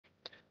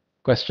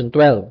Question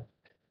 12.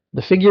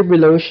 The figure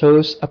below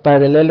shows a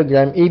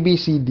parallelogram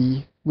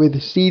ABCD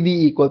with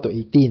CD equal to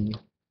 18.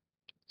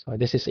 So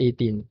this is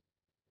 18.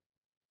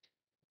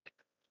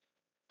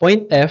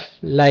 Point F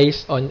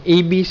lies on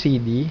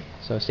ABCD.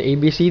 So sa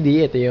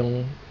ABCD, ito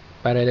yung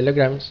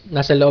parallelogram.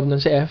 Nasa loob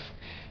nun si F.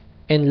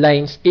 And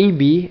lines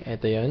AB,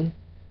 ito yun.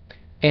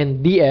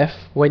 And DF,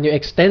 when you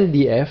extend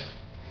DF,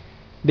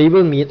 they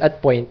will meet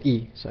at point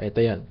E. So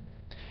ito yun.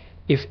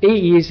 If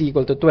AE is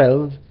equal to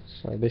 12,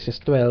 so this is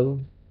 12,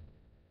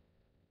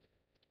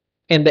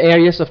 and the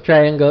areas of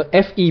triangle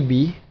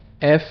FEB,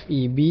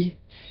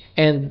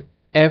 and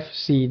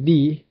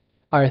FCD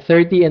are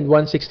 30 and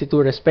 162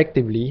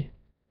 respectively.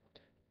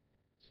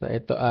 So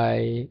ito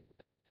ay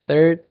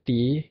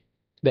 30,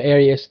 the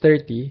area is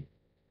 30,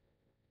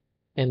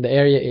 and the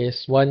area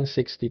is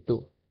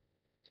 162.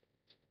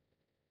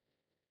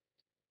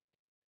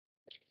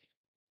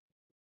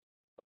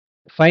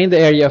 Find the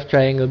area of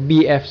triangle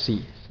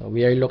BFC. So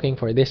we are looking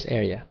for this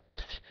area.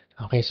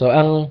 Okay, so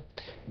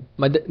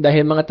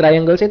dahil mga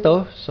triangles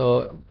ito,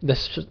 so the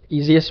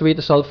easiest way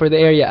to solve for the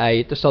area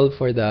ay to solve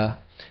for the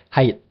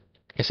height.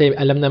 Kasi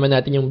alam naman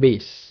natin yung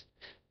base.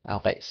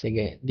 Okay,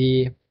 sige.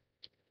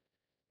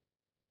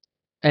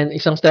 And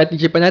isang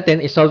strategy pa natin,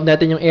 isolve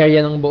natin yung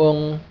area ng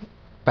buong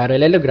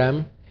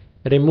parallelogram.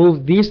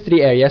 Remove these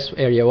three areas,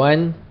 area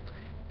 1,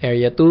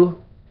 area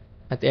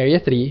 2, at area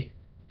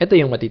 3. Ito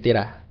yung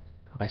matitira.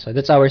 Okay, so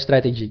that's our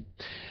strategy.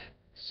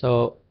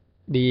 So,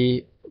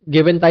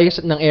 given tayo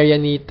ng area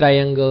ni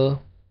triangle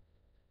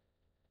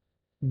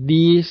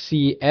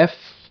DCF.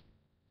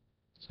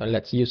 So,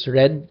 let's use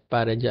red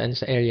para dyan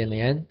sa area na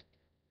yan.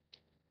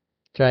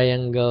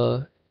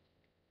 Triangle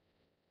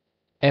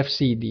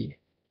FCD.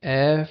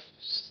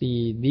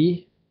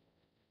 FCD.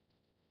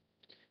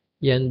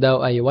 Yan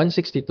daw ay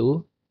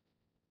 162.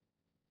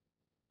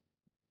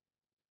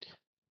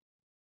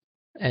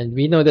 And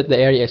we know that the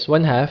area is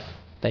 1/2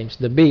 times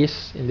the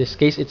base. In this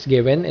case, it's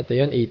given. Ito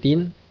yon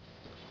 18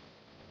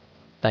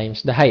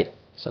 times the height.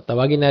 So,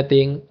 tawagin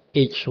nating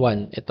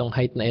H1. Itong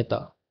height na ito.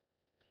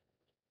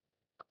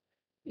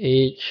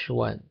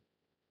 H1.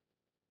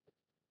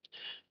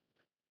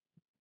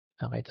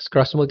 Okay, tapos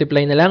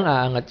cross-multiply na lang.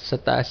 Aangat sa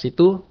taas si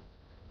 2.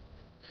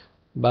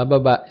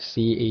 Bababa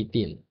si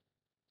 18.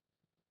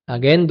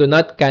 Again, do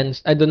not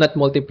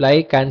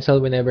multiply.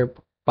 Cancel whenever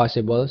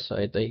possible. So,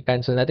 ito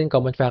i-cancel natin.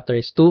 Common factor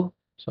is 2.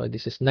 So,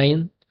 this is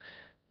 9.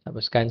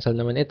 Tapos, cancel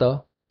naman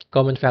ito.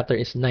 Common factor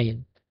is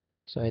 9.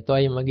 So, ito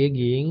ay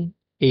magiging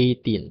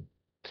 18.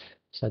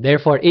 So,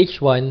 therefore,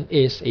 H1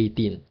 is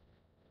 18.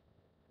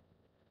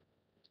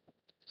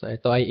 So,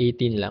 ito ay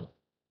 18 lang.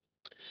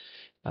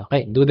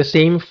 Okay, do the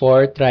same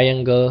for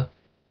triangle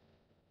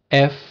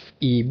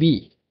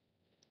FEB.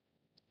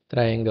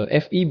 Triangle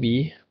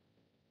FEB.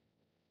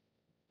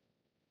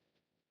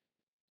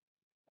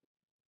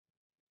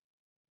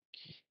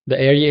 The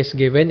area is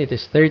given. It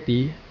is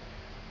 30.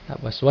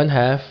 Tapos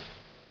 1/2.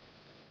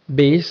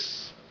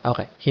 Base.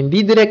 Okay,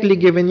 hindi directly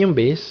given yung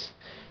base.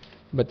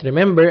 But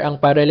remember, ang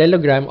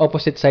parallelogram,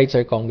 opposite sides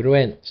are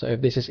congruent. So,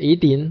 if this is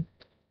 18,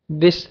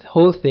 this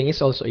whole thing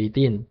is also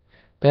 18.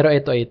 Pero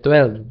ito ay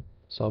 12.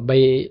 So,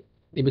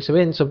 ibig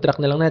sabihin,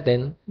 subtract na lang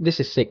natin, this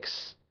is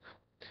 6.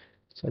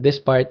 So, this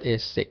part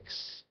is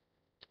 6.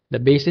 The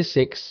base is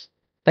 6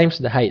 times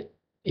the height,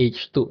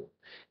 H2.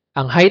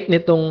 Ang height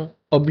nitong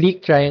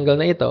oblique triangle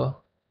na ito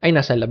ay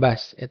nasa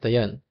labas. Ito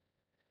yon.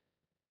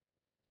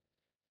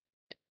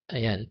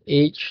 Ayan,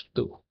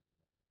 H2.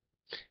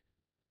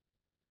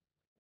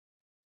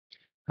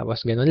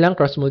 Tapos, ganun lang,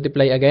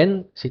 cross-multiply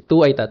again. Si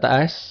 2 ay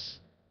tataas.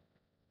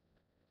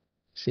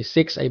 Si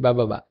 6 ay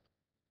bababa.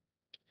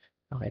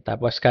 Okay,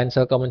 tapos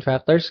cancel common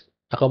factors.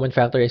 A common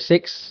factor is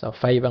 6, so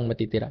 5 ang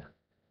matitira.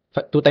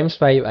 2 times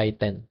 5 ay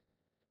 10.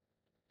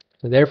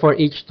 So, therefore,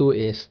 H2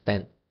 is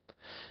 10.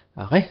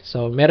 Okay,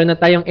 so meron na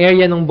tayong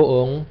area ng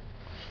buong,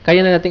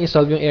 kaya na natin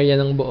isolve yung area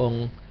ng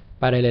buong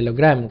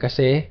parallelogram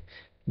kasi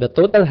the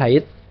total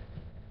height,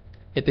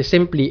 it is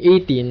simply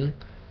 18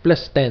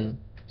 plus 10.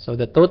 So,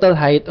 the total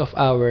height of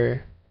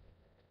our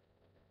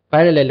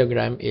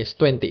parallelogram is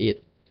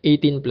 28.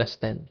 18 plus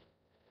 10.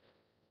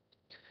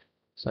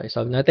 So,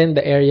 isolve natin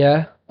the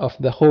area of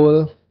the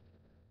whole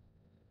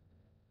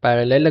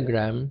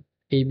parallelogram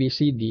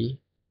ABCD.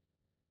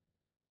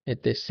 It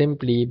is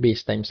simply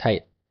base times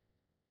height.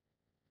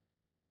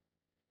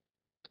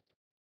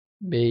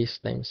 Base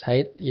times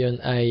height, yun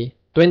ay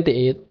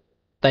 28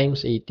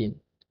 times 18.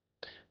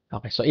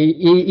 Okay, so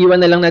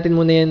iiwan na lang natin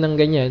muna yan ng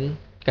ganyan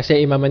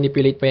kasi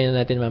i-manipulate pa yan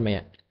natin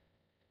mamaya.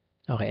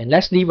 Okay, and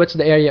lastly, what's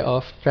the area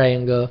of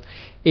triangle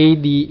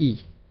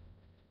ADE?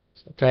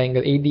 So,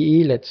 triangle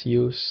ADE, let's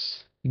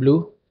use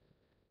blue.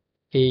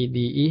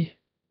 ADE.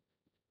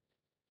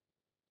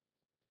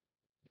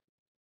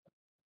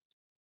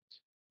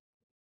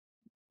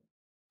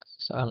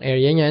 So, ang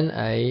area niyan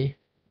ay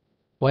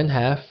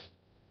 1/2.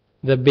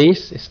 The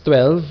base is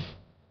 12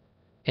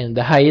 and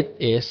the height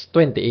is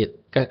 28.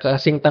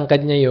 Kasing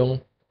tangkad niya yung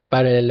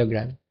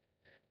parallelogram.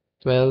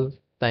 12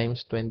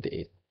 times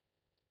 28.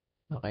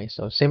 Okay,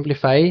 so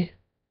simplify.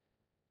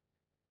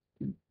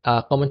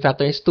 Common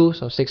factor is 2,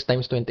 so 6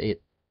 times 28.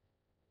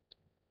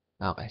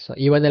 Okay, so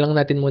iwan na lang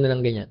natin muna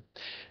ng ganyan.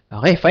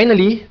 Okay,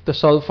 finally, to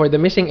solve for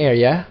the missing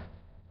area,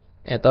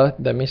 ito,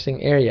 the missing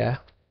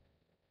area.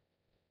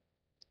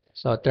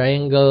 So,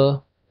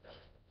 triangle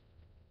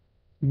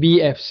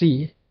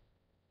BFC,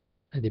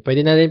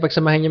 pwede natin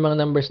pagsamahin yung mga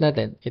numbers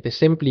natin. It is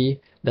simply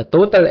the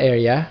total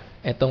area,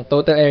 itong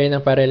total area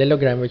ng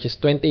parallelogram, which is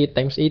 28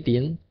 times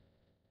 18,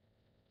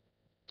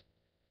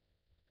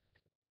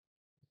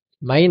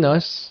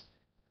 minus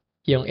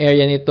yung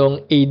area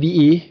nitong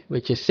ADE,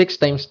 which is 6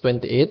 times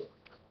 28,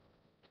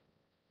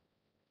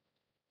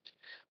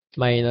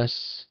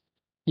 minus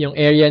yung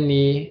area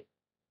ni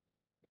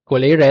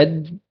kulay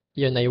red,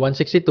 yun ay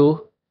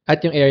 162, at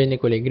yung area ni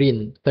kulay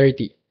green,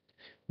 30.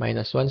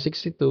 Minus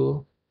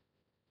 162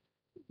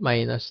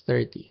 minus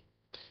 30.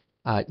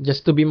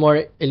 Just to be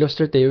more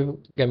illustrative,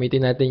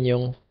 gamitin natin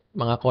yung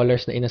mga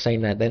colors na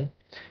inassign natin.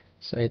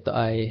 So, ito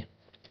ay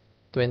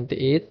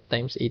 28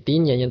 times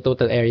 18, yan yung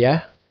total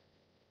area,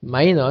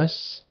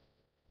 minus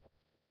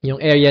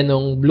yung area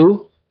nung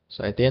blue,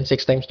 so ito yan,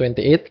 6 times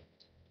 28,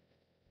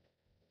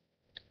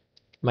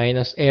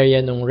 minus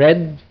area nung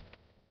red,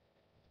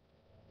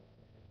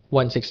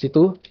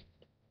 162,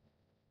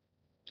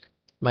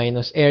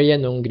 minus area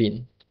nung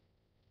green,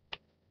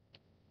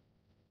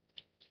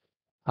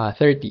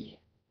 30.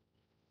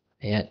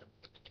 Ayan.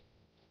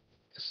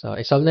 So,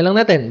 isolve na lang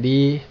natin.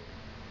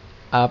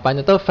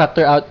 Paano to?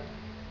 Factor out.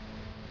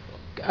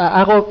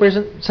 Ako,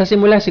 sa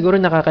simula, siguro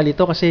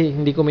nakakalito kasi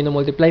hindi ko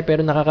minumultiply,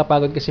 pero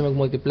nakakapagod kasi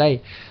mag-multiply.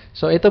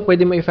 So, ito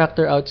pwede mo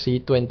i-factor out si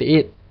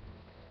 28.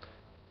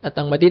 At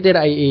ang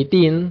matitira ay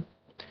 18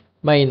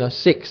 minus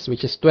 6,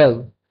 which is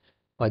 12.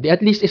 O, di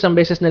at least isang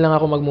beses na lang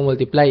ako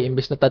mag-multiply,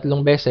 imbes na 3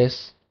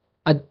 beses,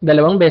 at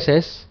 2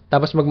 beses,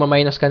 tapos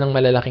magma-minus ka ng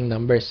malalaking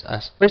numbers.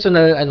 As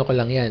personal, ano ko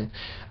lang yan.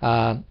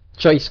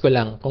 Choice ko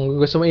lang. Kung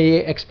gusto mo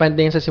i-expand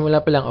din sa simula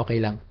pa lang, okay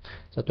lang.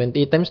 So,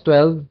 28 times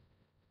 12,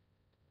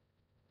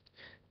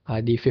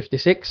 di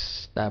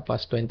 56,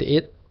 tapos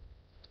 28.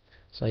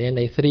 So, yan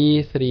ay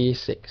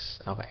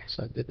 336. Okay,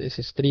 so this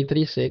is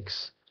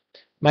 336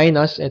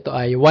 minus, ito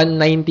ay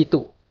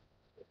 192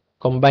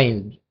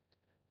 combined.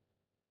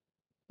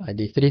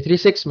 Di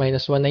 336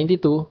 minus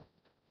 192,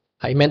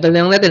 mental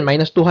na lang natin,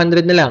 minus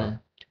 200 na lang.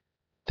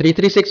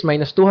 336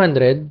 minus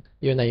 200,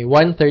 yun ay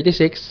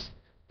 136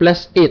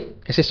 plus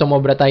 8, kasi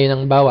sumobra tayo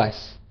ng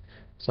bawas.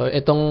 So,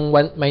 itong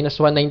minus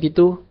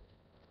 192,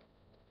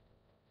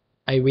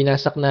 ay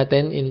winasak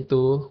natin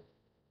into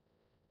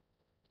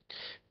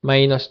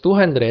minus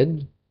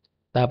 200,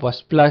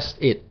 tapos plus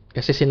 8,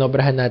 kasi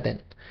sinobrahan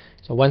natin.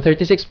 So,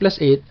 136 plus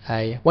 8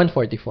 ay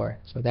 144.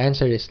 So, the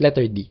answer is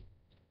letter D.